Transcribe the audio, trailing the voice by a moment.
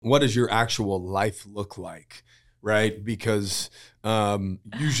what does your actual life look like, right? Because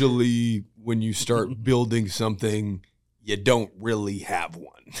usually when you start building something, you don't really have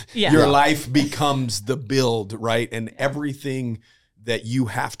one. Yeah. Your life becomes the build, right? And everything that you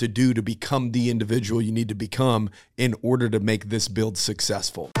have to do to become the individual you need to become in order to make this build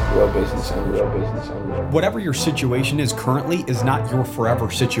successful. Real business owner. Whatever your situation is currently is not your forever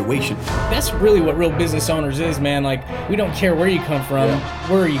situation. That's really what real business owners is, man. Like, we don't care where you come from,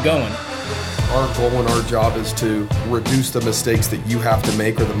 where are you going? Our goal and our job is to reduce the mistakes that you have to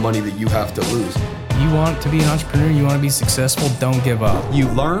make or the money that you have to lose. You want to be an entrepreneur, you want to be successful, don't give up. You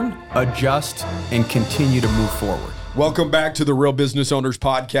learn, adjust, and continue to move forward. Welcome back to the Real Business Owners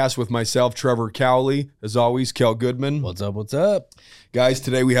Podcast with myself, Trevor Cowley. As always, Kel Goodman. What's up, what's up? Guys,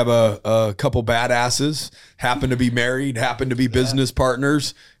 today we have a couple badasses, happen to be married, happen to be business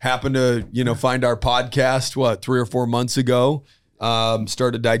partners, happen to, find our podcast, 3 or 4 months ago,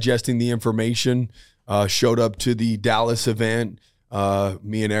 started digesting the information, showed up to the Dallas event.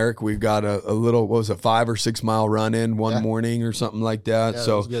 Me and Eric, we've got a little, 5 or 6 mile run in one morning or something like that. Yeah,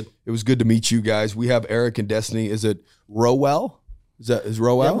 so it was good to meet you guys. We have Eric and Destiny. Is it Rowell? Is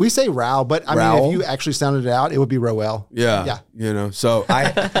Rowell? Yeah, we say Rowell, but I mean, if you actually sounded it out, it would be Rowell. Yeah. So I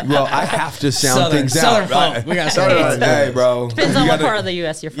have to sound things out. Right? We got Southern. Hey, bro. Depends on what part of the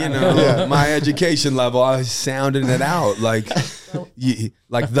U.S. you're from. My education level, I was sounding it out like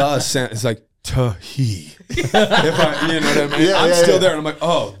the sound. It's like he. If I, you know what I mean? I'm still there, and I'm like,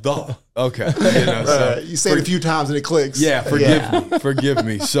 the. Okay. You say it a few times and it clicks. Yeah, forgive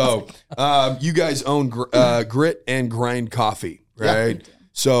me. So you guys own Grit and Grind Coffee, right? Yeah.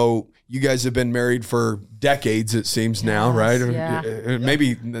 So you guys have been married for decades, it seems now, right? Yeah.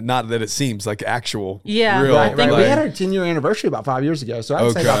 Maybe not that it seems like actual. Yeah, real, I think we had our 10-year anniversary about 5 years ago, so I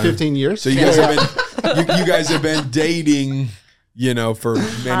would say about 15 years. So you guys have been you guys have been dating, for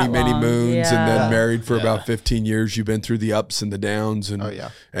many moons, and then married for about 15 years. You've been through the ups and the downs, and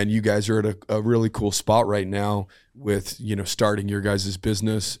and you guys are at a really cool spot right now with starting your guys'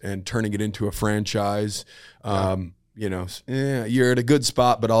 business and turning it into a franchise. You're at a good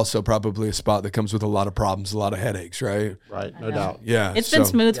spot, but also probably a spot that comes with a lot of problems, a lot of headaches, right? Right, no doubt. Yeah, it's been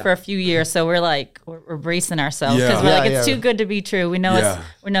smooth for a few years, so we're bracing ourselves because we're it's too good to be true. We know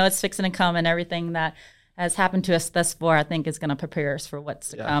it's fixing to come, and everything that has happened to us thus far, I think, is going to prepare us for what's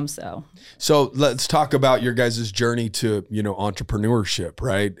to come. So let's talk about your guys' journey to entrepreneurship,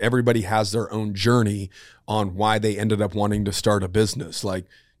 right? Everybody has their own journey on why they ended up wanting to start a business. Like,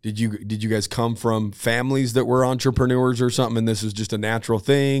 did you guys come from families that were entrepreneurs or something, and this is just a natural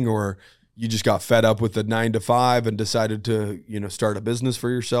thing, or you just got fed up with the 9 to 5 and decided to start a business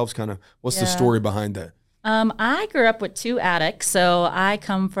for yourselves? Kind of, what's the story behind that? I grew up with 2 addicts, so I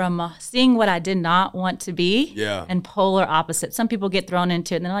come from seeing what I did not want to be, and polar opposite. Some people get thrown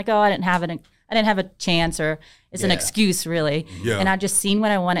into it, and they're like, "Oh, I didn't have a chance," or it's an excuse, really. Yeah. And I just seen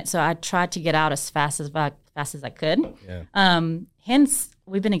what I wanted, so I tried to get out as fast as I could. Yeah. Hence,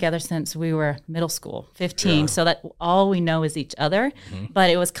 we've been together since we were middle school, 15. Yeah. So that all we know is each other. Mm-hmm.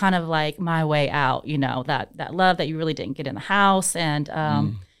 But it was kind of like my way out, that love that you really didn't get in the house, and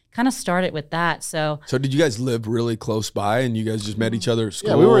kind of started with that. So did you guys live really close by, and you guys just met each other at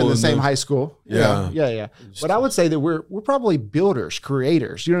school? Yeah, we were in the same high school. Yeah. But I would say that we're probably builders,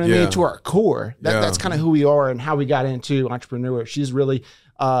 creators, you know what I mean, to our core. That's kind of who we are and how we got into entrepreneurship. She's really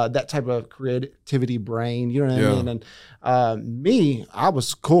that type of creativity brain, you know what I mean? And me, I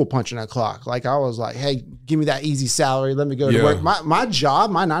was cool punching that clock. Like, I was like, hey, give me that easy salary. Let me go to work. My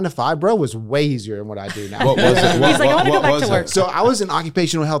job, my 9 to 5, bro, was way easier than what I do now. What was it? He's like, I want to go back to work. So I was in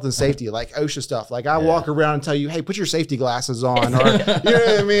occupational health and safety, like OSHA stuff. Like, I walk around and tell you, hey, put your safety glasses on. Or, you know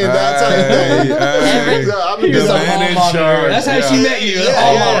what I mean? That's how you the man in charge. That's how she met you, the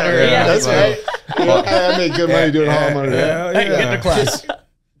hall monitor. Yeah, that's right. I make good money doing hall monitor. Hey, get to class.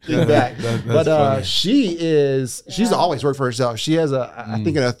 Back. But she's always worked for herself. She has I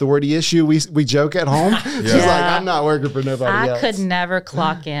think an authority issue. We joke at home. She's like, I'm not working for nobody else. I could never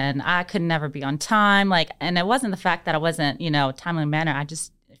clock in. I could never be on time. And it wasn't the fact that I wasn't, timely manner. I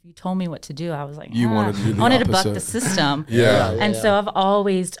just, if you told me what to do, I was like, you wanted to do the I wanted to opposite. buck the system. And so I've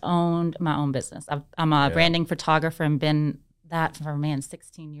always owned my own business. I'm a branding photographer and been that for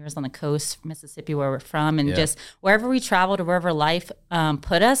 16 years on the coast, Mississippi, where we're from, and just wherever we traveled or wherever life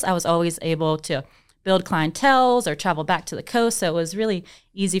put us, I was always able to build clienteles or travel back to the coast. So it was really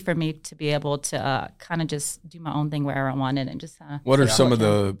easy for me to be able to kind of just do my own thing wherever I wanted and just. What are some of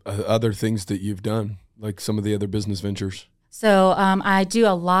the other things that you've done, like some of the other business ventures? So I do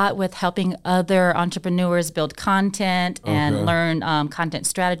a lot with helping other entrepreneurs build content and learn content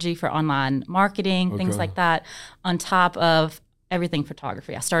strategy for online marketing, things like that, on top of everything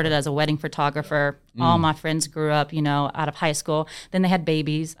photography. I started as a wedding photographer. All my friends grew up, out of high school. Then they had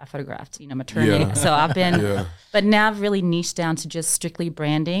babies. I photographed, maternity. Yeah. So I've been, but now I've really niched down to just strictly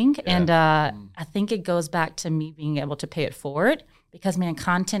branding. Yeah. And I think it goes back to me being able to pay it forward. Because, man,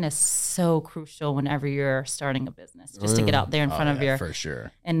 content is so crucial whenever you're starting a business, just to get out there in front of your... For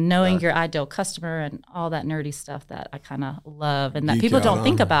sure. And knowing your ideal customer and all that nerdy stuff that I kind of love and that people don't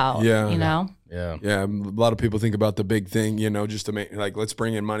think about, you know? Yeah. A lot of people think about the big thing, just to make, like, let's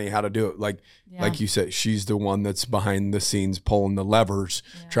bring in money, how to do it. Like you said, she's the one that's behind the scenes pulling the levers,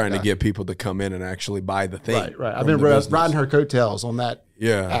 trying to get people to come in and actually buy the thing. Right. I've been riding her coattails on that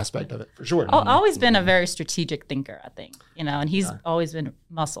aspect of it, for sure. I've always been a very strategic thinker, I think, and he's always been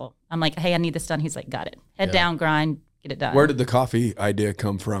muscle. I'm like, hey, I need this done. He's like, got it. Head down, grind, get it done. Where did the coffee idea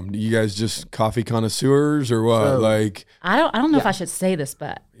come from? Do you guys just coffee connoisseurs or what? I don't know if I should say this,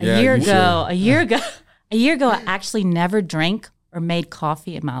 but a year ago, I actually never drank or made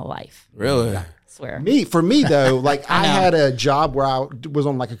coffee in my life. Really? I swear. For me though, like I had a job where I was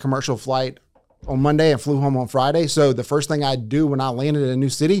on like a commercial flight on Monday and flew home on Friday. So the first thing I do when I landed in a new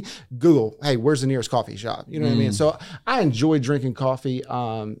city, Google, hey, where's the nearest coffee shop? You know what I mean? So I enjoy drinking coffee.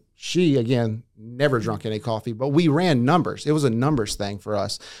 She, again, never drunk any coffee, but we ran numbers. It was a numbers thing for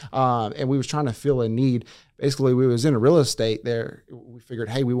us. And we was trying to fill a need. Basically, we was in real estate there. We figured,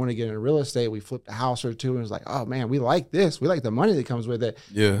 hey, we want to get into real estate. We flipped a house or two and it was like, oh, man, we like this. We like the money that comes with it.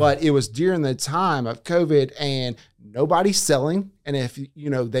 Yeah. But it was during the time of COVID and nobody's selling. And if,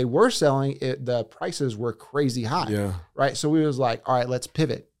 they were selling, the prices were crazy high. Yeah. Right? So we was like, all right, let's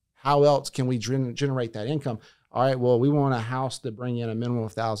pivot. How else can we generate that income? All right, well, we want a house to bring in a minimum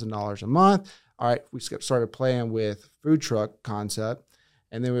of $1,000 a month. All right, we started playing with food truck concept.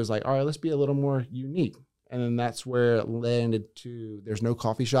 And then it was like, all right, let's be a little more unique. And then that's where it landed to, there's no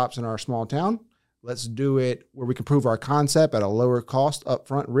coffee shops in our small town. Let's do it where we can prove our concept at a lower cost,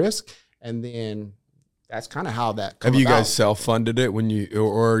 upfront risk. And then that's kind of how that Have you guys self-funded it when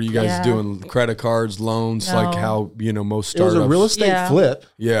or are you guys doing credit cards, loans, like how, most startups? It was a real estate flip.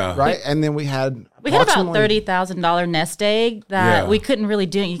 Yeah. Right. And then we had about $30,000 nest egg that we couldn't really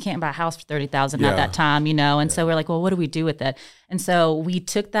do. You can't buy a house for $30,000 at that time, And so we're like, well, what do we do with it? And so we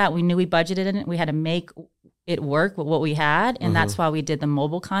took that. We knew we budgeted in it. We had to make it work with what we had. And that's why we did the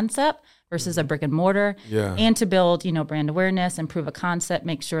mobile concept versus a brick and mortar. Yeah. And to build, brand awareness, improve a concept,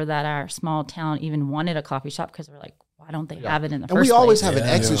 make sure that our small town even wanted a coffee shop because we're like, why don't they have it in the first place? And we always have an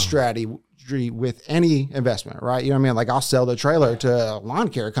exit strategy with any investment, right? You know what I mean? Like I'll sell the trailer to a lawn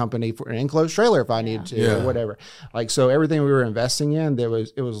care company for an enclosed trailer if I need to or whatever. Like, so everything we were investing in, it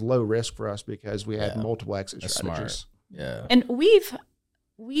was low risk for us because we had multiple exit strategies. Smart. Yeah. And we've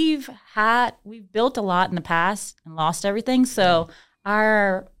built a lot in the past and lost everything. So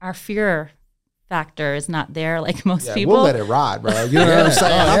our fear factor is not there like most people. We'll let it ride, bro. You know what I'm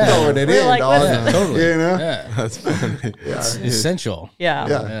saying? I'm throwing it in, dog. Totally. Yeah. That's funny. It's essential.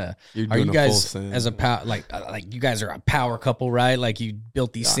 Yeah. Are you guys as a power like you guys are a power couple, right? Like you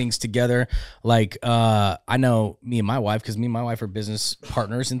built these things together. Like I know me and my wife, because me and my wife are business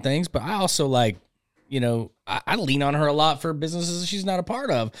partners and things, but I also I lean on her a lot for businesses she's not a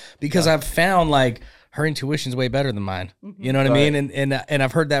part of because I've found her intuition's way better than mine. Mm-hmm. You know what I mean? And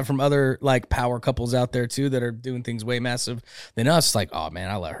I've heard that from other power couples out there too that are doing things way massive than us. Like, oh man,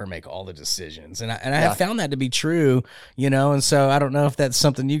 I let her make all the decisions. And I have found that to be true, and so I don't know if that's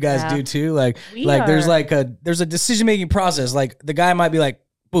something you guys do too. There's a decision-making process. Like the guy might be like,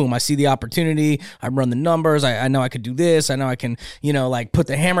 boom, I see the opportunity. I run the numbers. I know I could do this. I know I can, put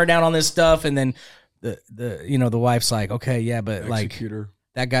the hammer down on this stuff. And then the wife's like, okay, yeah, but executor.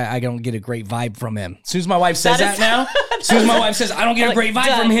 That guy, I don't get a great vibe from him. As soon as my wife says that now, as soon as my wife says, I don't get a great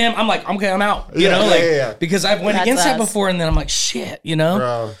vibe from him, I'm like, okay, I'm out. Because I've went against that before, and then I'm like, shit,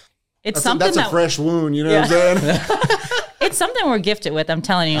 Bro, it's something that's a fresh wound, you know what I'm saying? It's something we're gifted with, I'm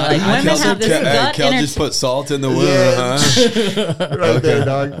telling you. Women have this gut Kel just put salt in the wound, Right there,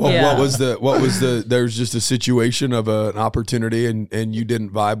 dog. What was the, there's just a situation of an opportunity, and you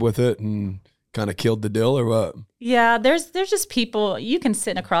didn't vibe with it, and kind of killed the deal, or what? Yeah, there's just people, you can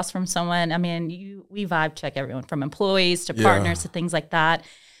sit across from someone. I mean, we vibe check everyone from employees to partners to things like that.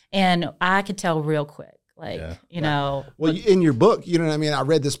 And I could tell real quick, Well, in your book, you know what I mean? I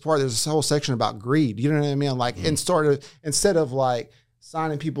read this part, there's this whole section about greed. You know what I mean? Instead of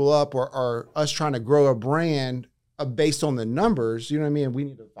signing people up or us trying to grow a brand based on the numbers, you know what I mean? We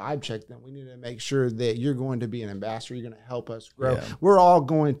need to vibe check them. We need to make sure that you're going to be an ambassador. You're going to help us grow. Yeah. We're all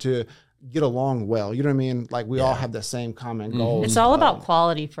going to get along well. You know what I mean? We all have the same common goals. It's all about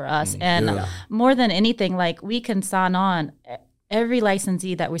quality for us. And more than anything, we can sign on every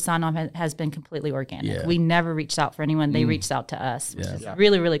licensee that we signed on has been completely organic. Yeah. We never reached out for anyone. They reached out to us, which is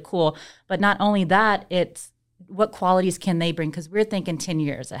really, really cool. But not only that, it's what qualities can they bring? Because we're thinking 10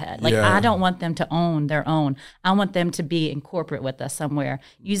 years ahead. Like, I don't want them to own their own. I want them to be in corporate with us somewhere,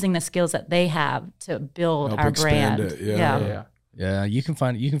 using the skills that they have to build Help our brand. Yeah, you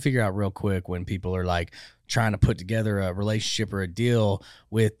can figure out real quick when people are like trying to put together a relationship or a deal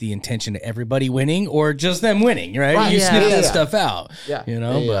with the intention of everybody winning or just them winning, right? You sniff that stuff out, but you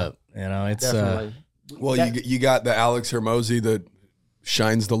know, it's well, you got the Alex Hermosi that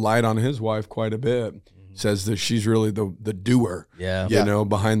shines the light on his wife quite a bit. Says that she's really the doer, you know,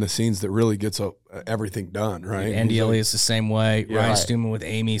 behind the scenes that really gets everything done, right? Andy Elliott's the same way. Ryan Stewman with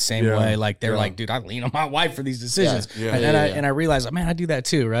Amy, same way. Like they're like, dude, I lean on my wife for these decisions, and I realize, man, I do that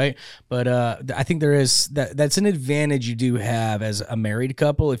too, right? But I think there is that's an advantage you do have as a married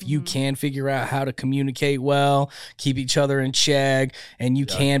couple if you can figure out how to communicate well, keep each other in check, and you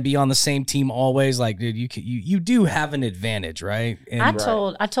can be on the same team always. Like, dude, you do have an advantage, right? And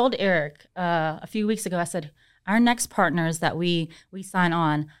I told Eric a few weeks ago. I said, our next partners that we sign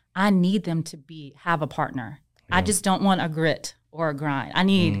on, I need them to have a partner. I just don't want a grit or a grind. I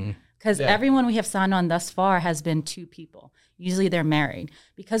need, because everyone we have signed on thus far has been 2 people. Usually they're married.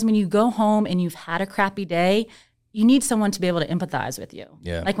 Because when you go home and you've had a crappy day, you need someone to be able to empathize with you.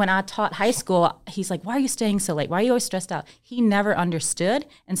 Yeah. Like when I taught high school, he's like, why are you staying so late? Why are you always stressed out? He never understood.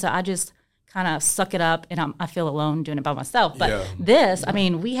 And so I just kind of suck it up, and I feel alone doing it by myself. But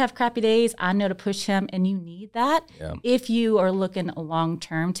we have crappy days. I know to push him, and you need that if you are looking long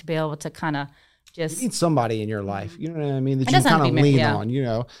term to be able to kind of just. You need somebody in your life, you know what I mean, that you kind of lean on, you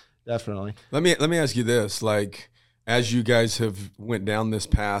know, definitely. Let me ask you this, like, as you guys have went down this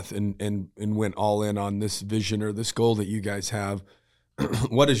path and went all in on this vision or this goal that you guys have,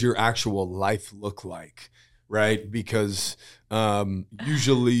 what does your actual life look like? Right? Because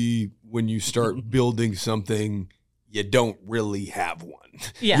usually when you start building something, you don't really have one.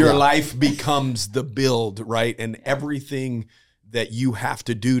 Your life becomes the build, right? And everything that you have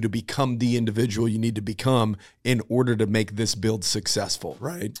to do to become the individual you need to become in order to make this build successful,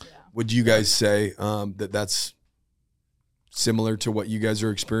 right? Yeah. Would you guys say that's similar to what you guys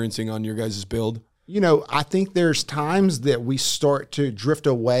are experiencing on your guys' build? You know, I think there's times that we start to drift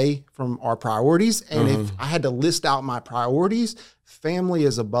away from our priorities. And if I had to list out my priorities, family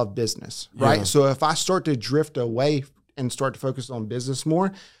is above business, right? Yeah. So if I start to drift away and start to focus on business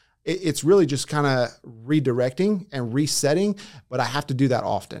more, it's really just kind of redirecting and resetting, but I have to do that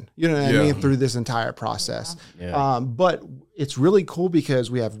often, you know what I mean, through this entire process. Yeah. But it's really cool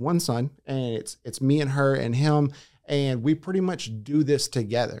because we have one son, and it's me and her and him, and we pretty much do this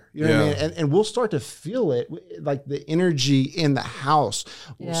together, you know what I mean? And we'll start to feel it, like the energy in the house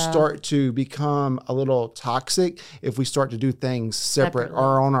will start to become a little toxic if we start to do things separate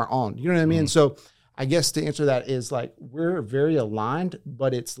or on our own, you know what I mean? So I guess to answer that is like, we're very aligned,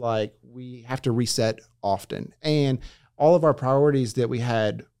 but it's like we have to reset often. And all of our priorities that we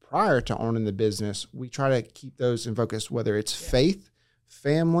had prior to owning the business, we try to keep those in focus, whether it's faith,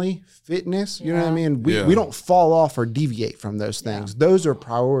 family, fitness, you know what I mean? We don't fall off or deviate from those things. Those are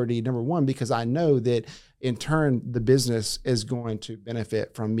priority number one, because I know that in turn, the business is going to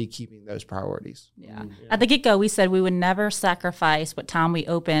benefit from me keeping those priorities. Yeah. At the get-go, we said we would never sacrifice what time we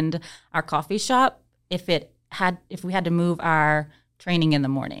opened our coffee shop if we had to move our training in the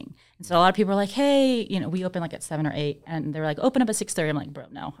morning. And so a lot of people are like, hey, you know, we open like at 7 or 8, and they're like, open up at 6:30. I'm like, bro,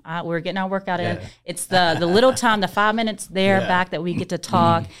 no, we're getting our workout in. It's the little time, the 5 minutes back that we get to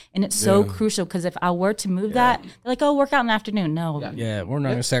talk. And it's so crucial, because if I were to move that, they're like, oh, work out in the afternoon. No. Yeah, we're not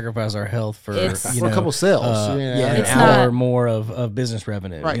going to sacrifice our health for a couple sales. An hour more of business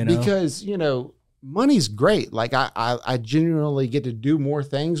revenue. Right, because, you know, money's great. Like I genuinely get to do more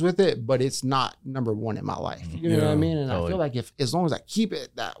things with it, but it's not number one in my life. You know what I mean? And I feel like as long as I keep it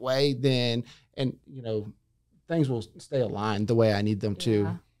that way, then, and you know, things will stay aligned the way I need them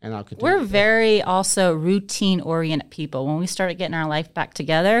to. And I'll continue. We're very also routine oriented people. When we started getting our life back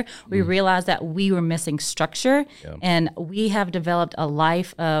together, we realized that we were missing structure, and we have developed a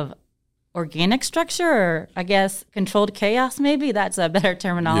life of organic structure, or I guess controlled chaos, maybe that's a better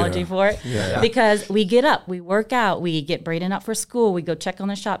terminology for it. Because we get up, we work out, we get Braden up for school, we go check on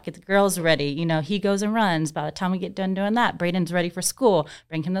the shop, get the girls ready, you know, he goes and runs. By the time we get done doing that, Braden's ready for school,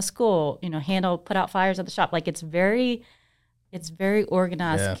 bring him to school, you know, put out fires at the shop. Like it's very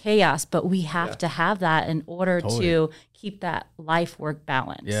organized chaos, but we have to have that in order to keep that life work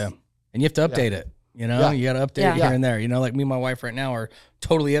balance. Yeah. And you have to update it. You know, you got to update it here and there. You know, like me and my wife right now are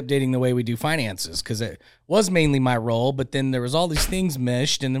totally updating the way we do finances, because it was mainly my role, but then there was all these things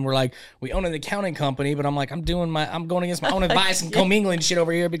meshed, and then we're like, we own an accounting company, but I'm like, I'm going against my own advice and commingling shit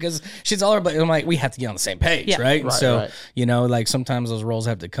over here because shit's all but I'm like, we have to get on the same page, right? So, you know, like sometimes those roles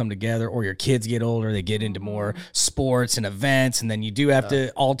have to come together, or your kids get older, they get into more sports and events, and then you do have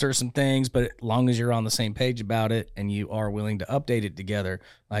to alter some things, but as long as you're on the same page about it and you are willing to update it together,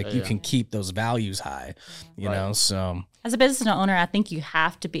 like you can keep those values high, you know, so. As a business owner, I think you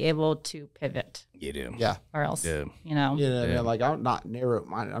have to be able to pivot. You do. Yeah. Or else, you know. Yeah, like I'm not narrow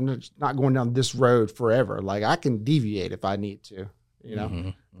minded. I'm just not going down this road forever. Like I can deviate if I need to, you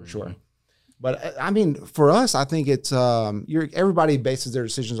know, for sure. But I mean, for us, I think it's everybody bases their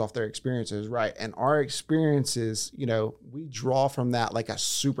decisions off their experiences, right? And our experiences, you know, we draw from that like a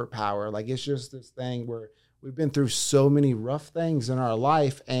superpower. Like it's just this thing where we've been through so many rough things in our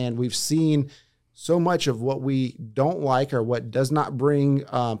life, and we've seen so much of what we don't like or what does not bring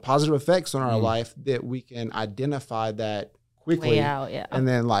positive effects on our life that we can identify that quickly. And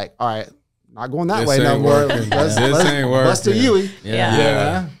then like, all right, not going that way no more. Let's bust a Yui.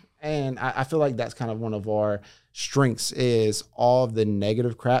 Yeah. And I feel like that's kind of one of our strengths is all of the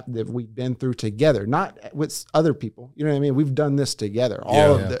negative crap that we've been through together, not with other people. You know what I mean? We've done this together.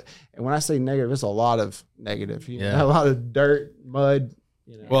 And when I say negative, it's a lot of negative. You know, a lot of dirt, mud.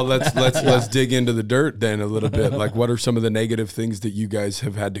 You know. Well, let's dig into the dirt then a little bit. Like, what are some of the negative things that you guys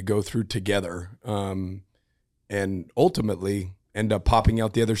have had to go through together, and ultimately end up popping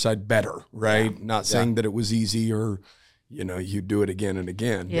out the other side better, right? Yeah. Not saying that it was easy or, you know, you do it again and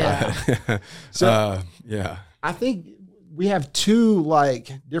again. Yeah. I think we have two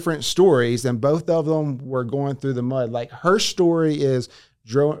like different stories, and both of them were going through the mud. Like her story is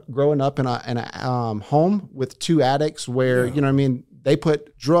growing up in a home with two addicts where, you know what I mean, they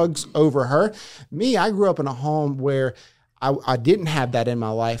put drugs over her. Me, I grew up in a home where I didn't have that in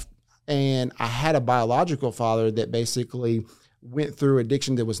my life. And I had a biological father that basically went through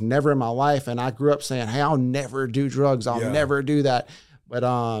addiction that was never in my life. And I grew up saying, hey, I'll never do drugs. I'll never do that. But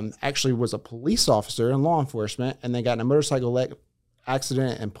actually was a police officer in law enforcement, and then got in a motorcycle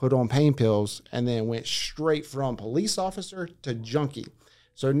accident and put on pain pills, and then went straight from police officer to junkie.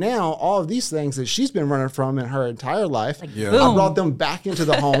 So now all of these things that she's been running from in her entire life, I brought them back into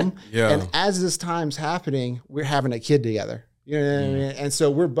the home. And as this time's happening, we're having a kid together. You know what I mean? And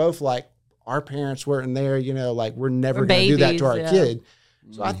so we're both like, our parents weren't there, you know, like we're never going to do that to our kid.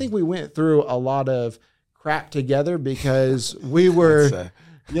 So I think we went through a lot of crap together because we were,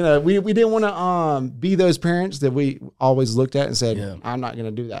 you know, we didn't want to be those parents that we always looked at and said, I'm not going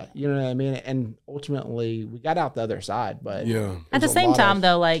to do that. You know what I mean? And ultimately we got out the other side. But at the same time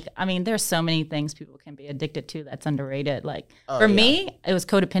though, like, I mean, there's so many things people can be addicted to that's underrated. Like for me, it was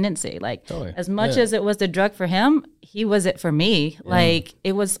codependency. Like as much as it was the drug for him, he was it for me. Like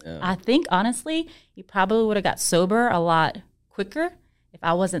it was, I think honestly, he probably would have got sober a lot quicker if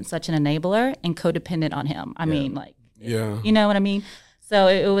I wasn't such an enabler and codependent on him. I mean, like, you know what I mean? So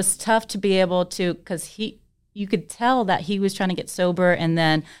it was tough to be able to, because you could tell that he was trying to get sober. And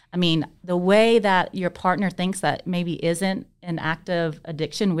then, I mean, the way that your partner thinks that maybe isn't an active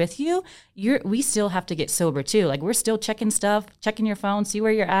addiction with you, we still have to get sober too. Like we're still checking stuff, checking your phone, see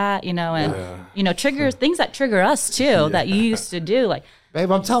where you're at, you know, and, you know, things that trigger us too that you used to do. Like, babe,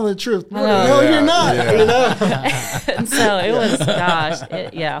 I'm telling the truth. No, you're not. You know? And so it was, gosh,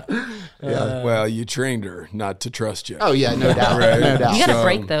 Well, you trained her not to trust you. Oh yeah, no doubt. Right? No doubt. You got to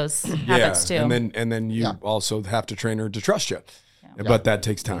break those habits too. And then you also have to train her to trust you. But that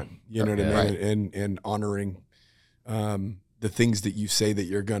takes time. You know what I mean? And honoring the things that you say that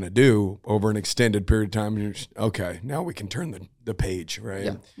you're going to do over an extended period of time. You're just, okay, now we can turn the page, right?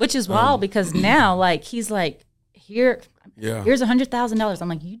 Yeah. Which is wild because now, like, he's like, here's $100,000. I'm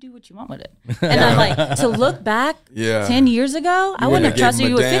like, you do what you want with it. And I'm like, to look back 10 years ago, I wouldn't have trusted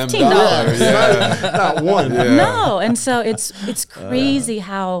you with $15. Not one. No. And so it's crazy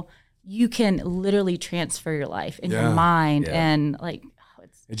how you can literally transfer your life in your mind. And like,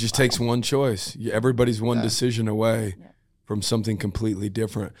 it just takes one choice. Everybody's one decision away from something completely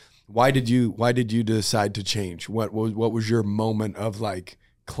different. Why did you decide to change? What was your moment of like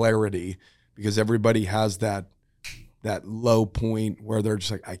clarity? Because everybody has that low point where they're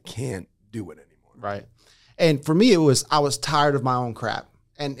just like, I can't do it anymore. Right. And for me, I was tired of my own crap.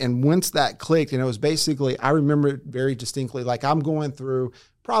 And once that clicked, and it was basically, I remember it very distinctly, like I'm going through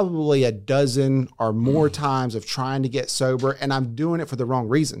probably a dozen or more times of trying to get sober, and I'm doing it for the wrong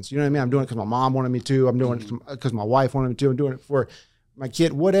reasons. You know what I mean? I'm doing it because my mom wanted me to. I'm doing it because my wife wanted me to. I'm doing it for my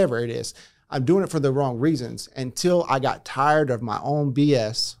kid, whatever it is. I'm doing it for the wrong reasons until I got tired of my own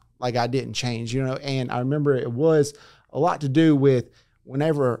BS. Like I didn't change, you know? And I remember it was a lot to do with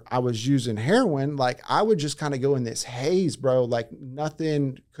whenever I was using heroin, like I would just kind of go in this haze, bro. Like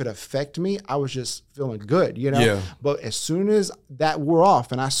nothing could affect me. I was just feeling good, you know? Yeah. But as soon as that wore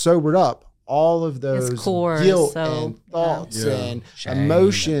off and I sobered up, all of those guilt and thoughts and shame,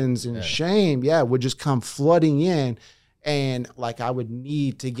 emotions and shame, would just come flooding in. And like I would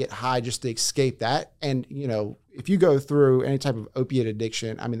need to get high just to escape that. And, you know, if you go through any type of opiate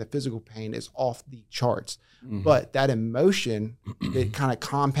addiction, I mean, the physical pain is off the charts. But that emotion that kind of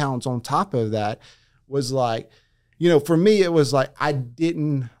compounds on top of that was like, you know, for me, it was like I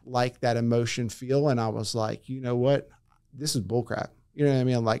didn't like that emotion feel. And I was like, you know what? This is bullcrap. You know what I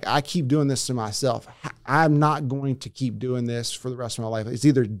mean? Like I keep doing this to myself. I'm not going to keep doing this for the rest of my life. It's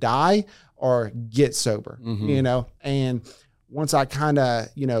either die or get sober, you know? And once I kind of,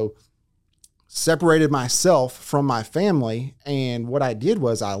 you know, separated myself from my family, and what I did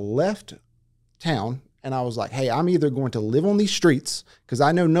was I left town and I was like, hey, I'm either going to live on these streets because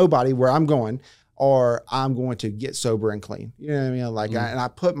I know nobody where I'm going, or I'm going to get sober and clean. You know what I mean? Like, and I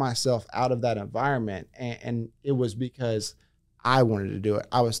put myself out of that environment, and it was because I wanted to do it.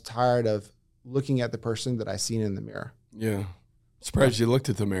 I was tired of looking at the person that I seen in the mirror. Yeah. Surprised you looked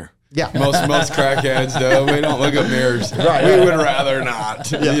at the mirror. Yeah. Most crackheads, though, we don't look at mirrors. Right. We would rather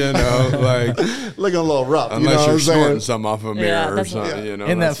not, you know, like. Looking a little rough. Unless you're snorting some off a mirror or something, you know.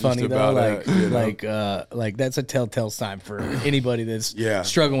 Isn't that funny, though? Like, it, you know? like that's a telltale sign for anybody that's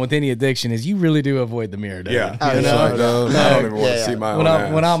struggling with any addiction is you really do avoid the mirror, dude. Yeah. You know? I don't even want to see my own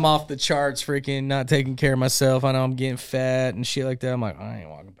ass. When I'm off the charts, freaking not taking care of myself, I know I'm getting fat and shit like that. I'm like, I ain't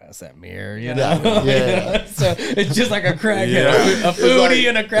walking past that mirror, you know? Yeah. So it's just like a crackhead, a foodie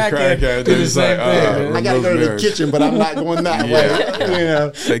and a crackhead. Do the same thing. I got to go to the kitchen, but I'm not going that way. You know?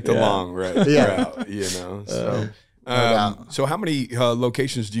 Take the long route, you know. So how many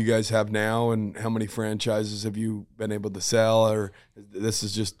locations do you guys have now, and how many franchises have you been able to sell? Or this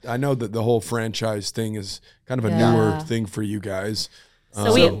is just, I know that the whole franchise thing is kind of a newer thing for you guys.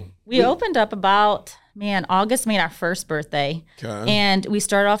 So we opened up about, August made our first birthday. Okay. And we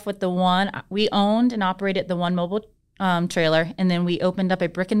started off with we owned and operated the one mobile trailer, and then we opened up a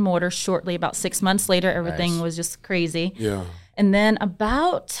brick and mortar shortly. About 6 months later, everything was just crazy. Yeah. And then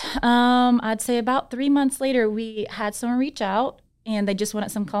about, I'd say about 3 months later, we had someone reach out, and they just wanted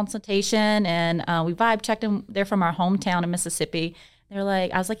some consultation, and we vibe checked them. They're from our hometown in Mississippi. They're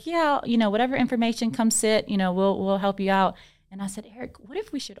like, I was like, yeah, you know, whatever information, come sit, you know, we'll help you out. And I said, Eric, what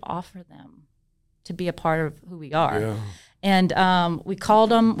if we should offer them to be a part of who we are? Yeah. And we called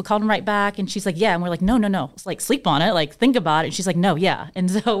them right back, and she's like, yeah. And we're like, no. It's like, sleep on it. Like, think about it. And she's like, no, yeah.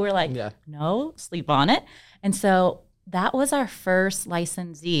 And so we're like, no, sleep on it. And so that was our first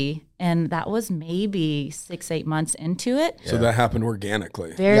licensee, and that was maybe 6-8 months into it. So that happened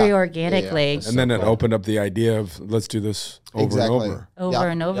organically. Very organically. And then it opened up the idea of, let's do this over and over. Over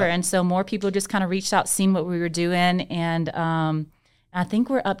and over. And so more people just kind of reached out, seeing what we were doing. And I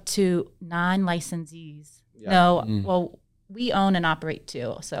think we're up to 9 licensees. Well, we own and operate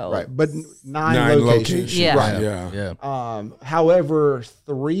 2. So right, but 9 locations. Yeah. Right. Yeah. However,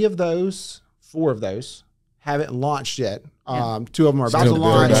 4 of those haven't launched yet. 2 of them are about to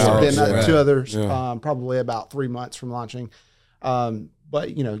launch. Then 2 others probably about 3 months from launching.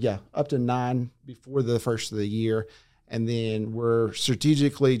 But you know, up to 9 before the first of the year. And then we're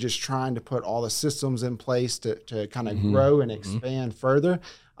strategically just trying to put all the systems in place to kind of grow and expand further.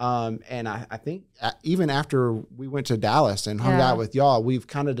 And I think even after we went to Dallas and hung out with y'all, we've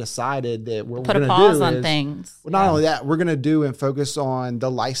kind of decided that what we're going to do put a pause on things. Well, not only that, we're going to do and focus on the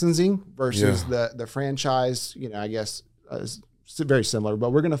licensing versus the franchise. You know, I guess it's very similar,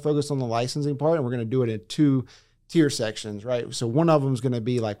 but we're going to focus on the licensing part, and we're going to do it in 2 tier sections, right? So one of them is going to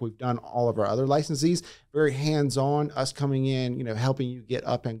be like we've done all of our other licensees, very hands-on, us coming in, you know, helping you get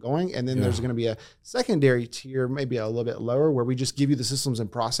up and going. And then there's going to be a secondary tier, maybe a little bit lower, where we just give you the systems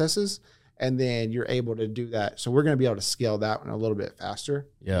and processes, and then you're able to do that. So we're going to be able to scale that one a little bit faster.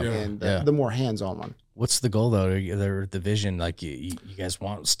 And the more hands-on one. What's the goal though? The vision, like you guys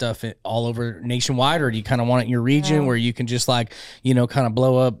want stuff all over nationwide, or do you kind of want it in your region where you can just like, you know, kind of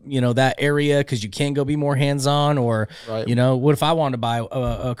blow up, you know, that area because you can go be more hands-on, or, you know, what if I wanted to buy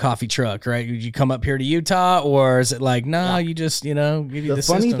a coffee truck, right? Would you come up here to Utah, or is it like, you just, you know, give you the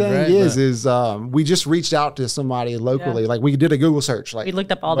funny system, thing right? is we just reached out to somebody locally. Like we did a Google search, like we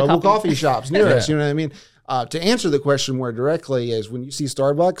looked up all the coffee shops near us. You know what I mean? To answer the question more directly is when you see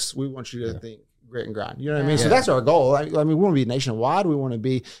Starbucks, we want you to think grit and grind. You know what I mean? So that's our goal. I mean, we want to be nationwide. We want to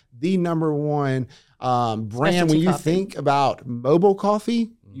be the number one brand. Specialty when you think about mobile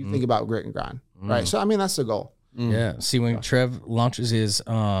coffee, you think about grit and grind, right? So, I mean, that's the goal. Yeah. See, when Trev launches his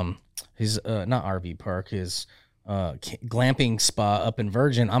not RV park, his glamping spa up in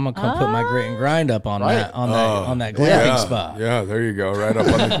Virgin, I'm gonna come put my grit and grind up on that glamping spa. Yeah, there you go, right up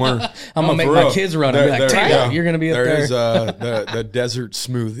on the corner. I'm gonna make my kids run and be like, Taylor, you're gonna be up there. There is the desert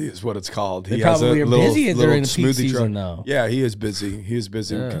smoothie is what it's called. They probably are busy during the peak season, though. Yeah, he is busy. He is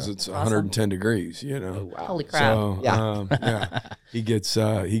busy because it's 110 degrees. You know, wow. Holy crap! So, he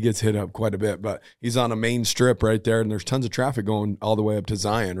gets hit up quite a bit, but he's on a main strip right there, and there's tons of traffic going all the way up to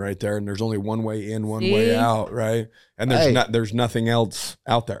Zion right there, and there's only one way in, one way out, right? And there's nothing else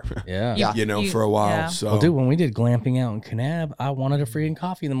out there. Yeah. For a while. Yeah. So, well, dude, when we did glamping out in Kanab, I wanted a freaking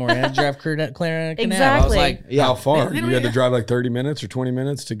coffee in the morning. I had to drive clear to Kanab. Exactly. I was like, how far? You had to drive like 30 minutes or 20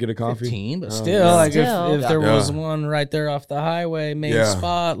 minutes to get a coffee? 15, but still, like if there was one right there off the highway, main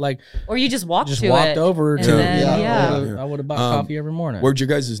spot, like, or you just walked over to then, I would have bought coffee every morning. Where'd your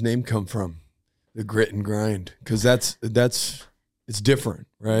guys' name come from? The grit and grind, because that's it's different,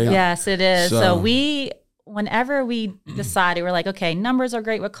 right? Yes, it is. So whenever we decided, we're like, okay, numbers are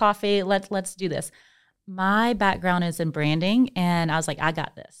great with coffee. Let's do this. My background is in branding, and I was like, I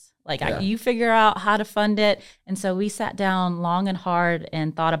got this. Like, you figure out how to fund it. And so we sat down long and hard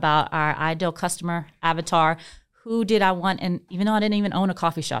and thought about our ideal customer avatar. Who did I want? And even though I didn't even own a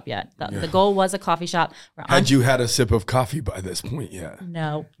coffee shop yet, the goal was a coffee shop. Had you had a sip of coffee by this point yet?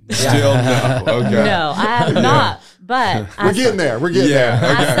 No. Still no. Okay. No, I have not. But we're getting there. We're getting there.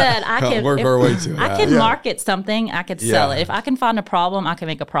 Okay. I said I could work our way to it. I can market something. I could sell it. If I can find a problem, I can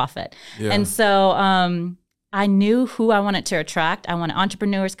make a profit. Yeah. And so I knew who I wanted to attract. I wanted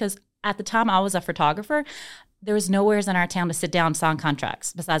entrepreneurs because at the time I was a photographer. There was nowhere in our town to sit down and sign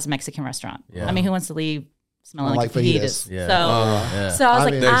contracts besides a Mexican restaurant. Yeah. I mean, who wants to leave smelling like fajitas? Yeah. So I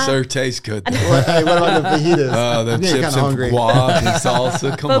was they sure taste good. Hey, what about the fajitas? The chips and guac and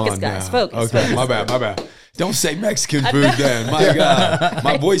salsa. Come focus, on, guys. now. Focus. Okay, my bad. Don't say Mexican food then. My God,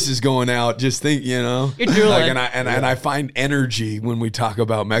 my voice is going out. Just think, You're drooling. And I find energy when we talk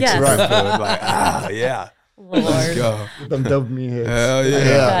about Mexican food. Like, yeah. Lord. Let's go. Them dopamine hits. Hell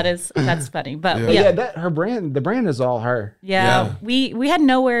yeah. That's funny. But the brand is all her. Yeah. We had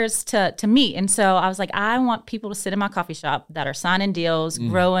nowheres to meet. And so I was like, I want people to sit in my coffee shop that are signing deals,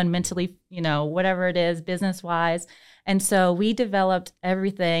 growing mentally, whatever it is, business wise. And so we developed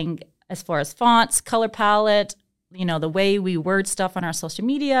everything as far as fonts, color palette, the way we word stuff on our social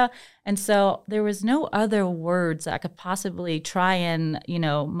media. And so there was no other words that I could possibly try and,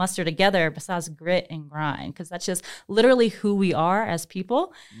 muster together besides grit and grind, because that's just literally who we are as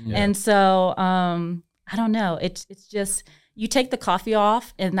people. Yeah. And so I don't know. It's just, you take the coffee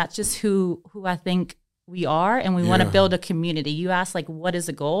off and that's just who I think we are, and we want to build a community. You ask, like, what is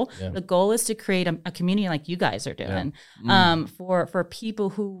the goal? Yeah. The goal is to create a community like you guys are doing, for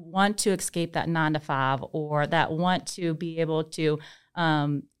people who want to escape that 9-to-5 or that want to be able to,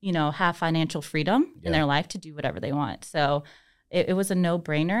 have financial freedom in their life to do whatever they want. So it was a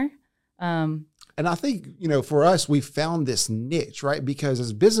no-brainer. And I think, for us, we found this niche, right? Because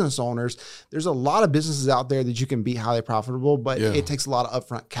as business owners, there's a lot of businesses out there that you can be highly profitable, but it takes a lot of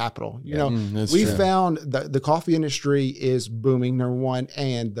upfront capital. We found the coffee industry is booming, number one,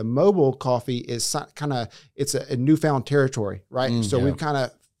 and the mobile coffee is it's a newfound territory, right? So we've kind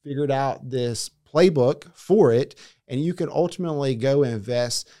of figured out this playbook for it, and you can ultimately go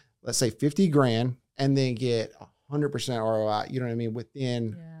invest, let's say $50,000 and then get 100% ROI, you know what I mean,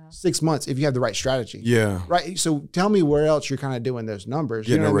 within 6 months if you have the right strategy. Yeah. Right. So tell me where else you're kind of doing those numbers.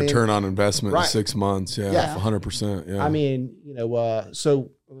 Getting a return on investment in 6 months. Yeah. 100%. Yeah. I mean,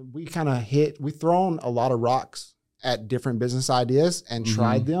 so we kind of we've thrown a lot of rocks at different business ideas and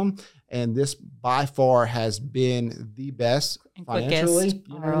tried them. And this by far has been the best financially.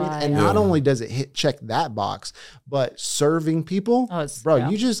 You know what I mean? And not only does it check that box, but serving people,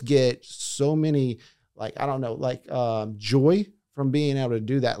 you just get so many, joy from being able to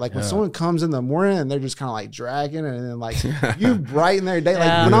do that. Like when someone comes in the morning and they're just kind of like dragging and then like you brighten their day.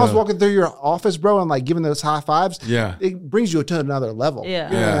 Like when I was walking through your office, bro, and like giving those high fives, it brings you to another level. You know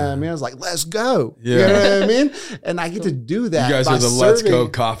what I mean? I was like, let's go. You know what I mean? And I get to do that. You guys are the Let's Go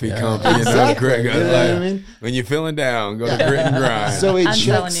coffee company. Exactly. You know what I mean? When you're feeling down, go to Grit and Grind. So it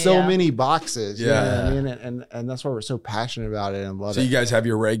checks so many boxes. You know what I mean? And that's why we're so passionate about it and love it. So you guys have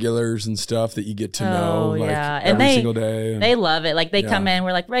your regulars and stuff that you get to know every single day. They love it. Like they come in,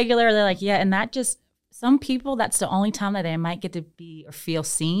 we're like regular. They're like, and that just, some people, that's the only time that they might get to be or feel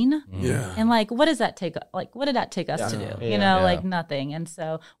seen. Yeah. And like, what does that take? Like, what did that take us to do? Like nothing. And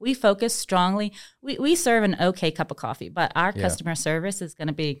so we focus strongly. We serve an okay cup of coffee, but our customer service is going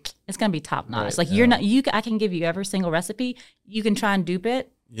to be, top notch. Like I can give you every single recipe. You can try and dupe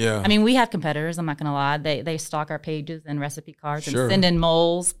it. Yeah. I mean, we have competitors. I'm not going to lie. They stalk our pages and recipe cards and Sure. send in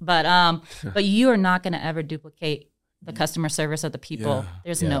moles, but you are not going to ever duplicate the customer service of the people. Yeah.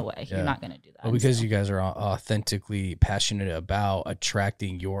 There's no way you're not going to do that. Well, because you guys are authentically passionate about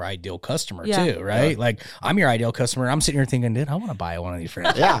attracting your ideal customer Yeah. too, right? Like I'm your ideal customer. I'm sitting here thinking, dude, I want to buy one of these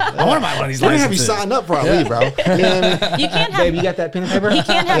franchises. Yeah. I want to buy one of these We're gonna have you licenses. sign up for our lead, bro. You know what I mean? You can't have Babe, you got that pen and paper? you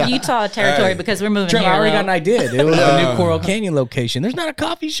can't have Utah territory Hey. because we're moving Trevor, here. I already though. got an idea, dude. A new Coral Canyon location. There's not a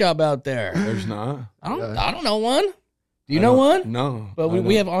coffee shop out there. There's not. I don't know one. Do you know one? No. But I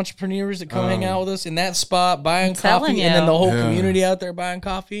we don't. have entrepreneurs that come hang out with us in that spot buying telling coffee, and then you. the whole Yeah. community out there buying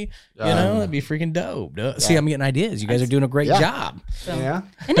coffee. You know, that'd be freaking dope. See, I'm getting ideas. You guys are doing a great job. Yeah.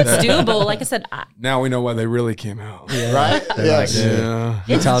 And it's doable. Like I said, Now we know why they really came out. Right? Yes. Yeah.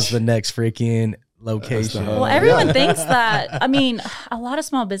 Utah's the next freaking location. well, everyone thinks that. I mean, a lot of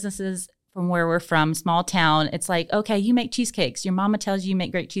small businesses from where we're from, small town, it's like, okay, you make cheesecakes. Your mama tells you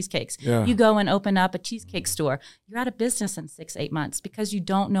make great cheesecakes. Yeah. You go and open up a cheesecake store. You're out of business in 6-8 months because you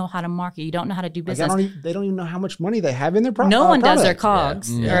don't know how to market. You don't know how to do Like, business. they don't even know how much money they have in their No one does their product.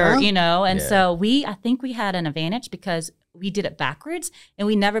 cogs Yeah. or, and so I think we had an advantage because we did it backwards and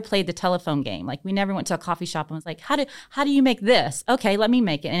we never played the telephone game. Like we never went to a coffee shop and was like, how do you make this? Okay, let me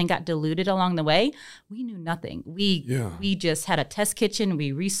make it. And it got diluted along the way. We knew nothing. We just had a test kitchen.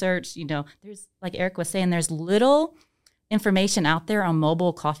 We researched, there's, like Eric was saying, there's little information out there on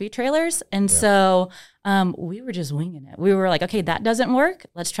mobile coffee trailers. And so we were just winging it. We were like, okay, that doesn't work.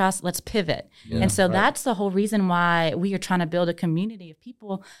 Let's pivot. And so that's the whole reason why we are trying to build a community of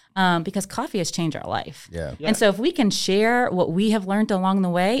people because coffee has changed our life. Yeah. And so if we can share what we have learned along the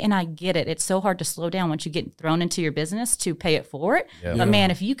way, and I get it, it's so hard to slow down once you get thrown into your business to pay it forward. Yeah. But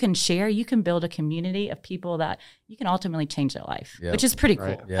man, if you can share, you can build a community of people that you can ultimately change their life, which is pretty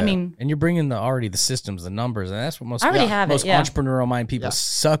cool. Yeah. I mean, and you're bringing the systems, the numbers, and that's what most I already have it, most yeah. entrepreneurial mind people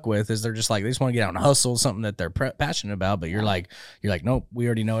suck with is they're just like they just want to get out and hustle something that they're passionate about. But you're like nope, we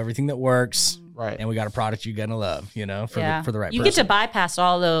already know everything that works, Right. and we got a product you're gonna love, for the right. You person. get to bypass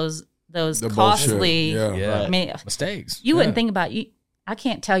all those The costly. bullshit. Yeah. I mean, mistakes. you wouldn't think about you. I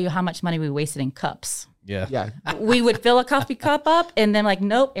can't tell you how much money we wasted in cups. Yeah. Yeah. We would fill a coffee cup up and then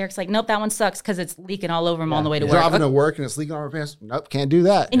nope. Eric's like, nope, that one sucks because it's leaking all over him on the way to work. Driving to work and it's leaking on our pants. Nope, can't do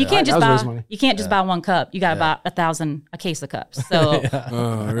that. And you can't That just was a waste of money. buy one cup. You got to buy a case of cups. So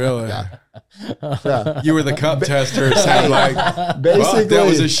Oh, really? Yeah. You were the cup tester. It sounded like, Basically, that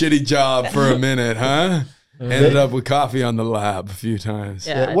was a shitty job for a minute, huh? Ended up with coffee on the lab a few times.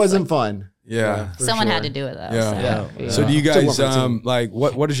 yeah, it it's wasn't fun. Yeah. For someone sure. had to do it though. Yeah. So. So do you Took one guys for the team.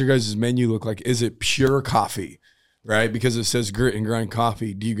 what does your guys' menu look like? Is it pure coffee? Right? Because it says grit and grind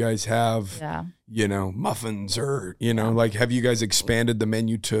coffee. Do you guys have Yeah. muffins or have you guys expanded the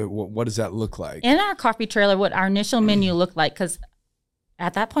menu to what does that look like? In our coffee trailer, what our initial menu looked like, because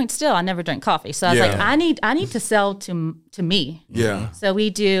at that point still I never drank coffee. So I was like, I need to sell to me. Yeah. So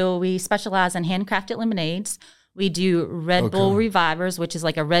we specialize in handcrafted lemonades. We do Red Bull Revivers, which is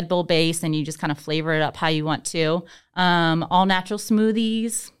like a Red Bull base, and you just kind of flavor it up how you want to. All natural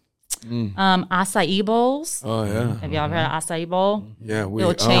smoothies, acai bowls. Oh yeah. Have y'all ever had an acai bowl? Yeah,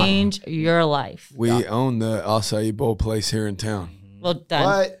 It'll change your life. we own the acai bowl place here in town. Well done.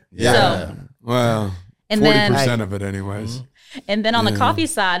 What? Yeah. So, Well, and 40% of it anyways. And then on the coffee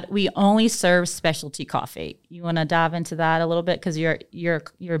side, we only serve specialty coffee. You want to dive into that a little bit because you're a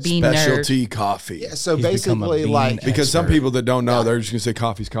bean nerd. Specialty coffee. Yeah, so He's become a basically, bean like, Because some people that don't know, they're just gonna say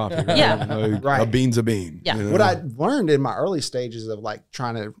coffee's coffee. Right? Yeah. Like, Right. A bean's a bean. Yeah. you know? what I learned in my early stages of like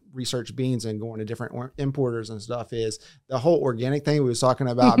trying to research beans and going to different importers and stuff is the whole organic thing we was talking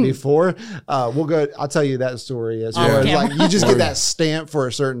about before. We'll go. I'll tell you that story as far as Yeah. like you just get that stamp for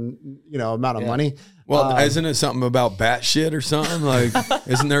a certain amount of money. Well, isn't it something about bat shit or something? Like,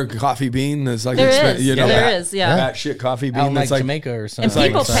 isn't there a coffee bean that's like There is. There bat, is, yeah. bat shit coffee bean Out in like that's like Jamaica or something. And it's like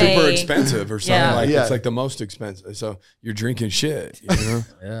people super pay- expensive or something. Yeah. Like Yeah. it's like the most expensive. So you're drinking shit. You know?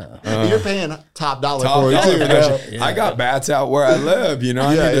 Yeah. You're paying top dollar Top for it dollar too. for you that know? shit. I got bats out where I live. You know,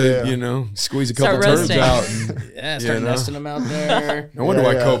 I Yeah, need to yeah. squeeze a Start couple turds roasting. out. And, Yeah, start You know? nesting them out there. no wonder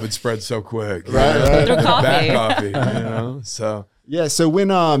why Yeah. COVID spread so quick. you Right, know? right. Through coffee. Bat coffee. You know, so. Yeah, so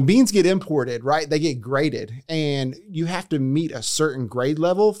when beans get imported, right, they get graded, and you have to meet a certain grade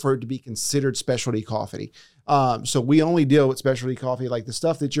level for it to be considered specialty coffee. So we only deal with specialty coffee, like the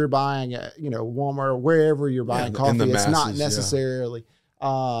stuff that you're buying at, Walmart or wherever you're buying in coffee. the It's not masses, yeah. necessarily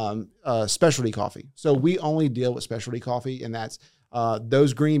specialty coffee. So we only deal with specialty coffee, and that's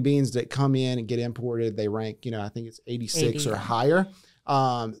those green beans that come in and get imported. They rank, I think it's 86 or higher.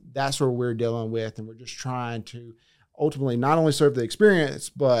 That's where we're dealing with, and we're just trying to ultimately not only serve the experience,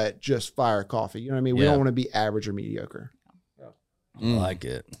 but just fire coffee. You know what I mean? We Yeah. don't want to be average or mediocre. I like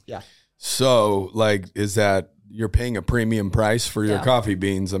it. Yeah. So, like, is that you're paying a premium price for your coffee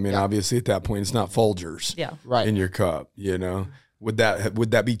beans? I mean, obviously at that point, it's not Folgers in your cup, you know? Would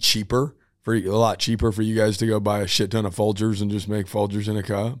that be cheaper? A lot cheaper for you guys to go buy a shit ton of Folgers and just make Folgers in a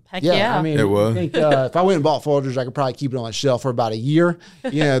cup? Heck yeah. I mean, it would. I think, if I went and bought Folgers, I could probably keep it on the shelf for about a year.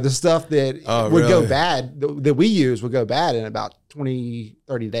 You know, the stuff that would go bad, that we use would go bad in about 20,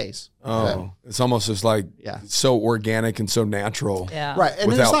 30 days. Oh, it's almost just like so organic and so natural. Yeah. Right.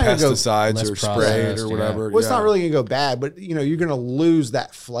 And without it's not pesticides or sprayed or whatever. Well, it's not really going to go bad, but, you know, you're going to lose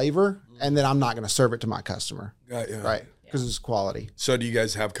that flavor, and then I'm not going to serve it to my customer. Right. Because it's quality. So do you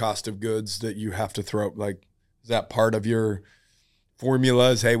guys have cost of goods that you have to throw? Like, is that part of your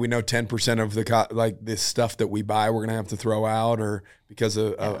formulas? Hey, we know 10% of the this stuff that we buy, we're gonna have to throw out, or because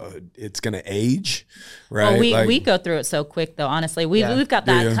it's gonna age, right? Well, we go through it so quick though. Honestly, we've got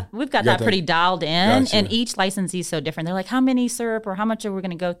that pretty dialed in, and each licensee is so different. They're like, how many syrup or how much are we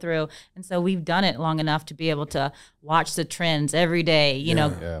going to go through? And so we've done it long enough to be able to watch the trends every day. You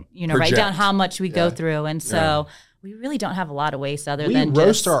know, write down how much we go through, and so. We really don't have a lot of waste other than we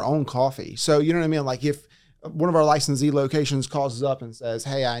roast just our own coffee. So, you know what I mean? Like if one of our licensee locations calls us up and says,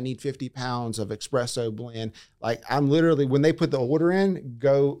 hey, I need 50 pounds of espresso blend. Like I'm literally, when they put the order in,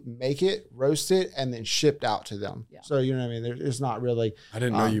 go make it, roast it, and then shipped out to them. Yeah. So, you know what I mean? It's not really. I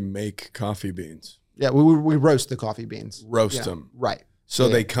didn't know you make coffee beans. Yeah, we roast the coffee beans. Roast them. Right. So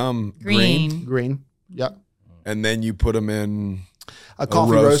they come green. Green. Yep. And then you put them in a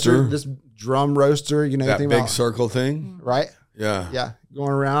coffee roaster. This drum roaster, you know, that big circle thing, right? Yeah,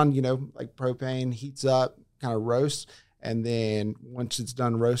 going around, you know, like propane heats up, kind of roasts, and then once it's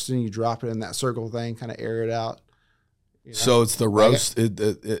done roasting, you drop it in that circle thing, kind of air it out. You know? So it's the roast.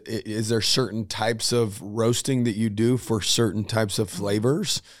 Is there certain types of roasting that you do for certain types of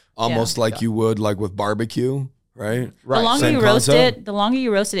flavors, almost like you would like with barbecue? Right. The longer you roast it,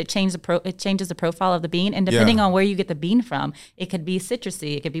 it changes the profile of the bean, and depending on where you get the bean from, it could be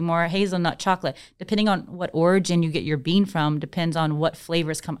citrusy, it could be more hazelnut chocolate. Depending on what origin you get your bean from, depends on what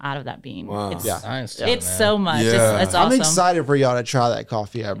flavors come out of that bean. Wow. It's so much. Yeah. It's awesome. I'm excited for y'all to try that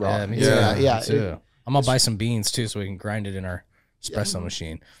coffee I brought. Me too. I'm gonna buy some beans too, so we can grind it in our espresso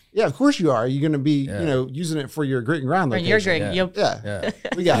machine. Yeah, of course you are. You're going to be, you know, using it for your grit and grind location. Your grit,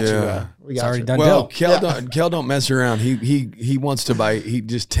 we got you. We got already you. done. Well, Kel don't mess around. He wants to buy. He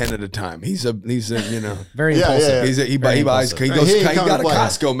just 10 at a time. He's a you know very impulsive. He buys. He got a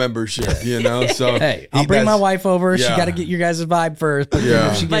Costco membership. You know, so hey, I'll bring my wife over. She got to get your guys' vibe first. But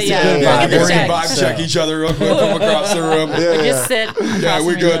if she gets a good vibe, check each other real quick from across the room. Just sit. Yeah,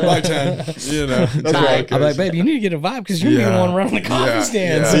 we're good by 10. You know, I'm like, babe, you need to get a vibe because you're the one running the coffee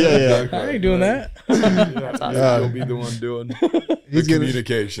stands. I ain't doing that. That's awesome. You'll be the one doing the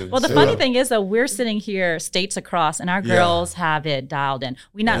communications. Well, the funny thing is, though, we're sitting here states across, and our girls have it dialed in.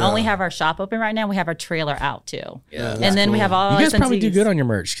 We not only have our shop open right now, we have our trailer out too. Yeah, and then we have all. You guys probably do good on your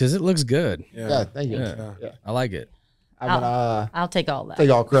merch because it looks good. Yeah, thank you. Yeah. I like it. I'll take all that. Take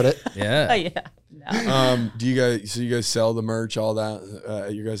all credit. Yeah. No. Do you guys sell the merch, all that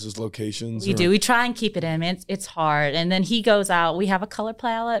at your guys' locations? We do. We try and keep it in. It's hard. And then he goes out. We have a color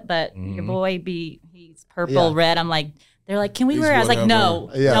palette, but your boy he's purple, red. I'm like, they're like, can we wear it? I was like, no,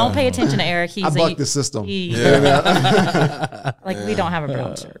 don't pay attention to Eric. I bucked the system. We don't have a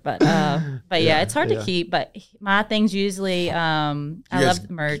brown shirt, but it's hard to keep. But my things usually, I love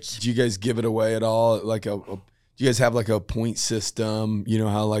the merch. Do you guys give it away at all? Like do you guys have like a point system? You know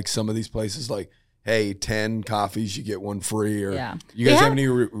how like some of these places like, hey, 10 coffees, you get one free, or you guys have any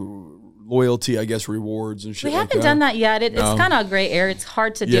loyalty, I guess, rewards and shit? We haven't done that yet. It's kind of a gray area. It's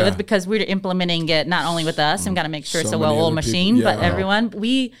hard to deal with because we're implementing it not only with us and got to make sure it's a well-oiled machine, but everyone.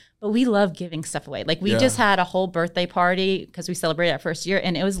 We love giving stuff away. Like we just had a whole birthday party because we celebrated our first year,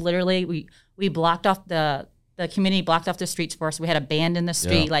 and it was literally we blocked off the community blocked off the streets for us. We had a band in the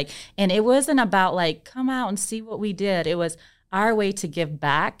street, and it wasn't about like come out and see what we did. It was our way to give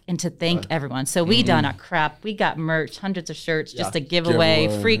back and to thank everyone. So we done a crap. We got merch, hundreds of shirts just to give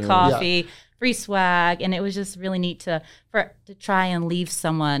away, free coffee, free swag, and it was just really neat to try and leave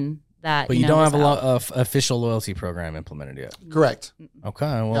someone that. But you don't have a official loyalty program implemented yet. Correct. Okay,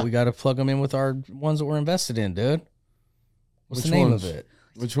 well we got to plug them in with our ones that we're invested in, dude. What's the name of it?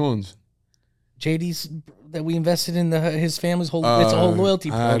 Which ones? JD's that we invested in his family's whole it's a whole loyalty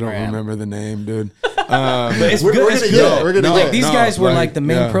program. I don't remember the name, dude. But it's good. It's good. We're gonna these guys were like the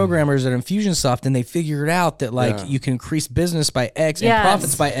main programmers at Infusionsoft, and they figured out that like you can increase business by X and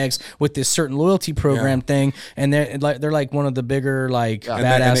profits by X with this certain loyalty program thing, and they're like one of the bigger like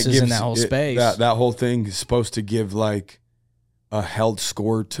badasses in that whole space. That whole thing is supposed to give like a health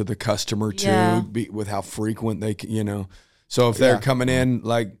score to the customer too, with how frequent they can, So if they're coming in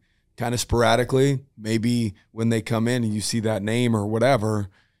like kind of sporadically, maybe when they come in and you see that name or whatever,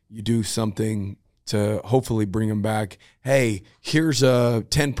 you do something to hopefully bring them back. Hey, here's a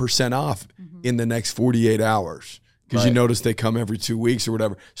 10% off in the next 48 hours. Because you notice they come every 2 weeks or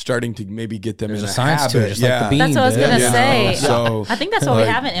whatever, starting to maybe get them in a science habit. to it, just like the bean. That's what I was going to say. So, I think that's why we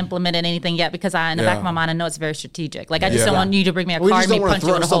haven't implemented anything yet, because in the back of my mind, I know it's very strategic. Like, I just don't want you to bring me a card and me punch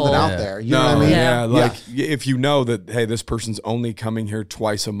you in a hole. Out there. You know what I mean? Yeah. Like if you know that, hey, this person's only coming here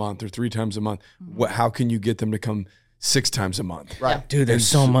twice a month or 3 times a month, how can you get them to come 6 times a month? Right. Dude, there's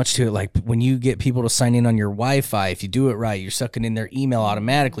so much to it. Like when you get people to sign in on your Wi-Fi, if you do it right, you're sucking in their email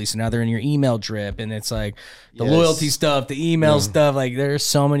automatically. So now they're in your email drip, and it's like the loyalty stuff, the email stuff. Like there's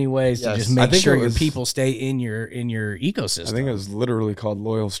so many ways to just make sure your people stay in your ecosystem. I think it was literally called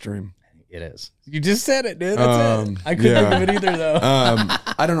Loyal Stream. It is. You just said it, dude. That's it. I couldn't think of it either, though.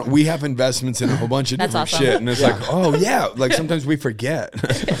 I don't know. We have investments in a whole bunch of different shit, and it's like, oh yeah, like sometimes we forget.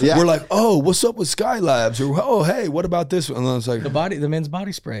 We're like, oh, what's up with Skylabs? Or oh, hey, what about this one? And then it's like the men's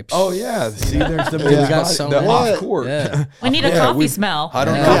body spray. Oh yeah, see, there's the men's body, the off court. Yeah. We need a coffee smell. I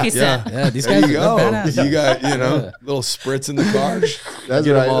don't know. Coffee scent. Yeah, these guys you go. badass. You got little spritz in the car. That's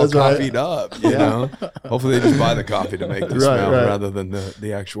get right. them all That's right. coffeed up. You know, hopefully they just buy the coffee to make the smell rather than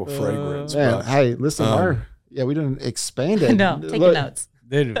the actual fragrance. Man, hey, listen, we didn't expand it. No, taking notes.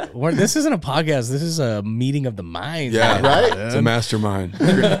 Dude, this isn't a podcast. This is a meeting of the minds. Yeah, right? It's a mastermind.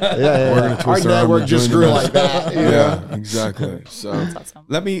 We're gonna twist our arm network and just join grew the like that. Yeah, exactly. So awesome.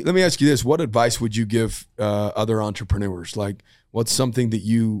 let me ask you this: what advice would you give other entrepreneurs? Like, what's something that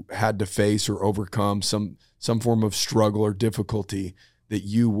you had to face or overcome, some form of struggle or difficulty that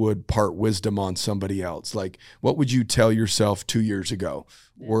you would part wisdom on somebody else? Like, what would you tell yourself 2 years ago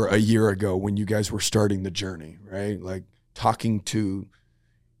or a year ago when you guys were starting the journey, right? Like talking to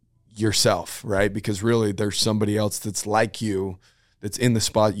yourself, right? Because really there's somebody else that's like you, that's in the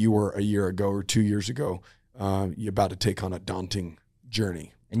spot you were a year ago or 2 years ago. You're about to take on a daunting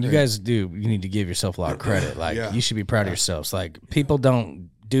journey. And you guys you need to give yourself a lot of credit. Like you should be proud of yourselves. Like people don't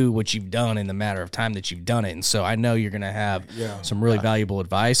do what you've done in the matter of time that you've done it. And so I know you're going to have some really valuable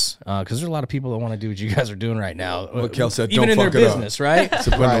advice because there's a lot of people that want to do what you guys are doing right now. What Kel said, even don't in fuck their it business, up. right?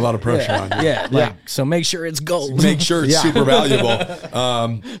 So putting a lot of pressure on you. Yeah. So make sure it's gold. Make sure it's super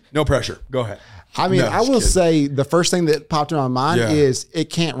valuable. No pressure. Go ahead. I mean, I will say the first thing that popped in my mind is it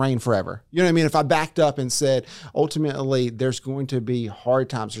can't rain forever. You know what I mean? If I backed up and said, ultimately, there's going to be hard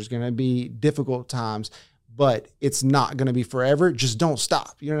times, there's going to be difficult times, but it's not going to be forever. Just don't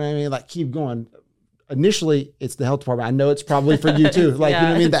stop. You know what I mean? Like keep going. Initially, it's the health department. I know it's probably for you too. Like, you know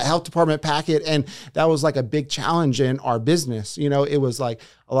what I mean? That health department packet. And that was like a big challenge in our business. You know, it was like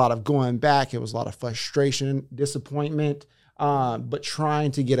a lot of going back. It was a lot of frustration, disappointment. But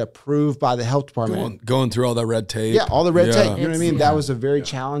trying to get approved by the health department. Going through all that red tape. Yeah, all the red tape. You know what I mean? That was a very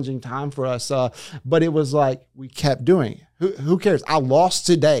challenging time for us. But it was like we kept doing it. Who cares? I lost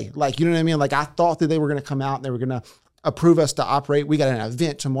today. Like, you know what I mean? Like I thought that they were going to come out and they were going to approve us to operate. We got an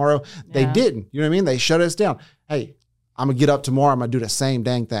event tomorrow. They didn't. You know what I mean? They shut us down. Hey, I'm going to get up tomorrow. I'm going to do the same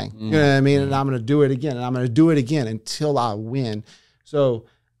dang thing. You know what I mean? And I'm going to do it again. And I'm going to do it again until I win. So,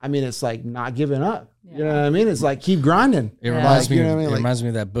 I mean, it's like not giving up. You know what I mean? It's like keep grinding. It reminds me. You know what I mean? It reminds me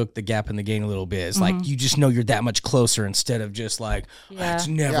of that book, The Gap in the Gain, a little bit. It's like you just know you're that much closer instead of just like it's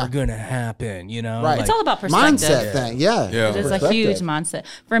never gonna happen. You know, right? Like, it's all about perspective. Mindset thing. Yeah. It is a huge mindset.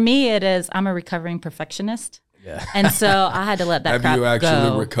 For me, it is. I'm a recovering perfectionist. Yeah, and so I had to let that. Have you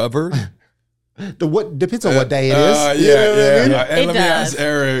actually recovered? What depends on what day it is. And let me ask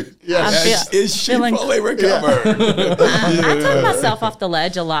Eric. Is she fully recovered? I took myself off the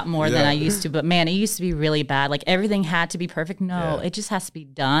ledge a lot more than I used to. But man, it used to be really bad. Like everything had to be perfect. No, it just has to be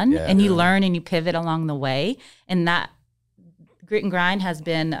done. And you learn and you pivot along the way. And that grit and grind has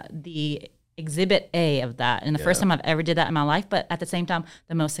been the exhibit A of that. And the first time I've ever did that in my life. But at the same time,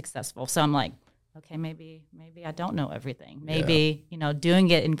 the most successful. So I'm like, okay, maybe I don't know everything. Maybe, doing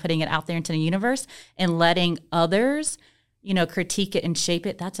it and putting it out there into the universe and letting others, critique it and shape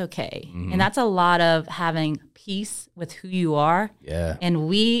it, that's okay. Mm-hmm. And that's a lot of having peace with who you are. Yeah.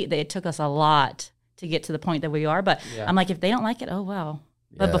 And it took us a lot to get to the point that we are. But I'm like, if they don't like it, oh, well.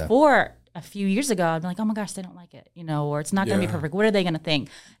 But before, a few years ago, I'd be like, oh my gosh, they don't like it, or it's not going to be perfect. What are they going to think?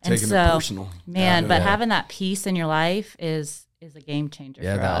 And Taking it personal. Man, but having that peace in your life is a game changer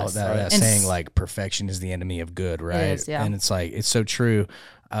for us. That saying like perfection is the enemy of good, right? It is, And it's like, it's so true.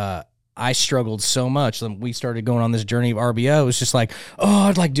 I struggled so much when we started going on this journey of RBO. It was just like, oh,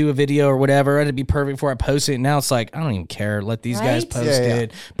 I'd like do a video or whatever. It'd be perfect before I post it. And now it's like, I don't even care. Let these guys post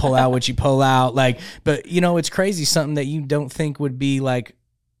it. Pull out what you pull out. Like, but it's crazy. Something that you don't think would be like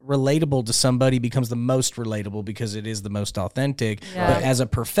relatable to somebody becomes the most relatable because it is the most authentic. Yeah. But as a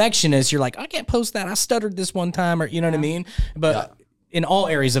perfectionist, you're like, I can't post that. I stuttered this one time, or you know what I mean? But in all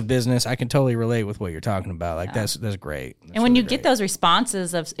areas of business, I can totally relate with what you're talking about. Like that's great. That's and when you get those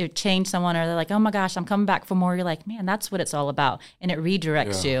responses of it change someone, or they're like, oh my gosh, I'm coming back for more. You're like, man, that's what it's all about. And it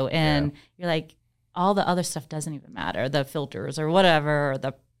redirects you. And you're like, all the other stuff doesn't even matter. The filters or whatever, or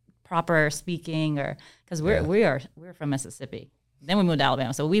the proper speaking, or because we're from Mississippi. Then we moved to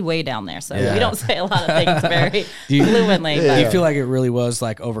Alabama, so we way down there. So we don't say a lot of things very fluently. Do you feel like it really was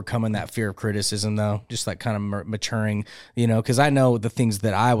like overcoming that fear of criticism, though? Just like kind of maturing, you know? Because I know the things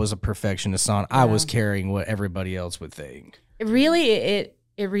that I was a perfectionist on, I was carrying what everybody else would think. It really,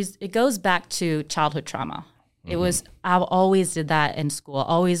 it goes back to childhood trauma. It was, I always did that in school.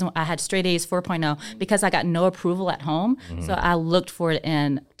 Always, I had straight A's, 4.0, because I got no approval at home. So I looked for it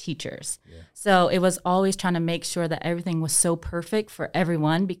in teachers. So it was always trying to make sure that everything was so perfect for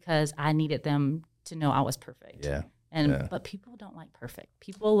everyone because I needed them to know I was perfect. But people don't like perfect.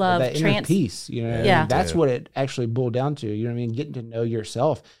 People love that inner peace, you know. Yeah. That's what it actually boiled down to. You know what I mean? Getting to know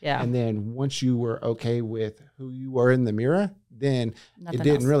yourself. Yeah. And then once you were okay with who you were in the mirror, then Nothing it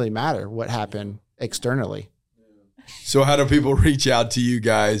didn't else. really matter what happened externally. So how do people reach out to you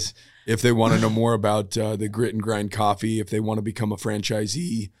guys if they want to know more about the Grit and Grind Coffee, if they want to become a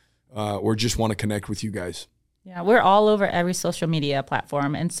franchisee, or just want to connect with you guys? Yeah, we're all over every social media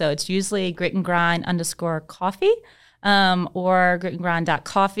platform. And so it's usually Grit and Grind _coffee or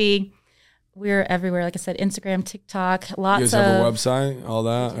gritandgrind.coffee. We're everywhere. Like I said, Instagram, TikTok, You guys have a website, all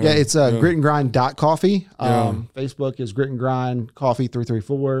that? Yeah, it's gritandgrind.coffee. Facebook is Grit and Grind Coffee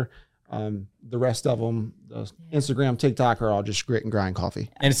 334. The rest of them, Instagram, TikTok, are all just Grit and Grind Coffee.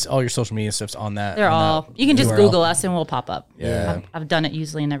 And it's all your social media stuff's on that. They're on all, that you can just URL. Google us and we'll pop up. Yeah. I've done it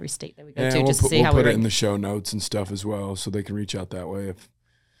usually in every state that we go to we'll just to see how we put it rank. in the show notes and stuff as well, so they can reach out that way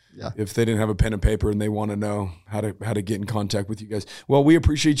if they didn't have a pen and paper and they want to know how to get in contact with you guys. Well, we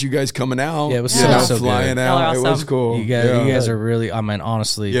appreciate you guys coming out. Yeah, it was so flying good. out. Y'all are It was awesome. cool. You guys are really, I mean,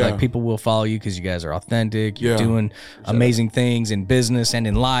 honestly, Yeah. like people will follow you because you guys are authentic. You're doing amazing things in business and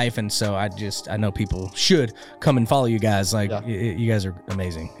in life. And so I know people should come and follow you guys. Like you guys are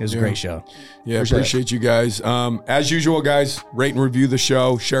amazing. It was a great show. Yeah, appreciate you guys. As usual, guys, rate and review the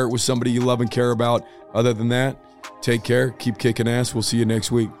show. Share it with somebody you love and care about. Other than that, take care. Keep kicking ass. We'll see you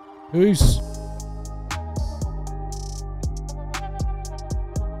next week. Peace.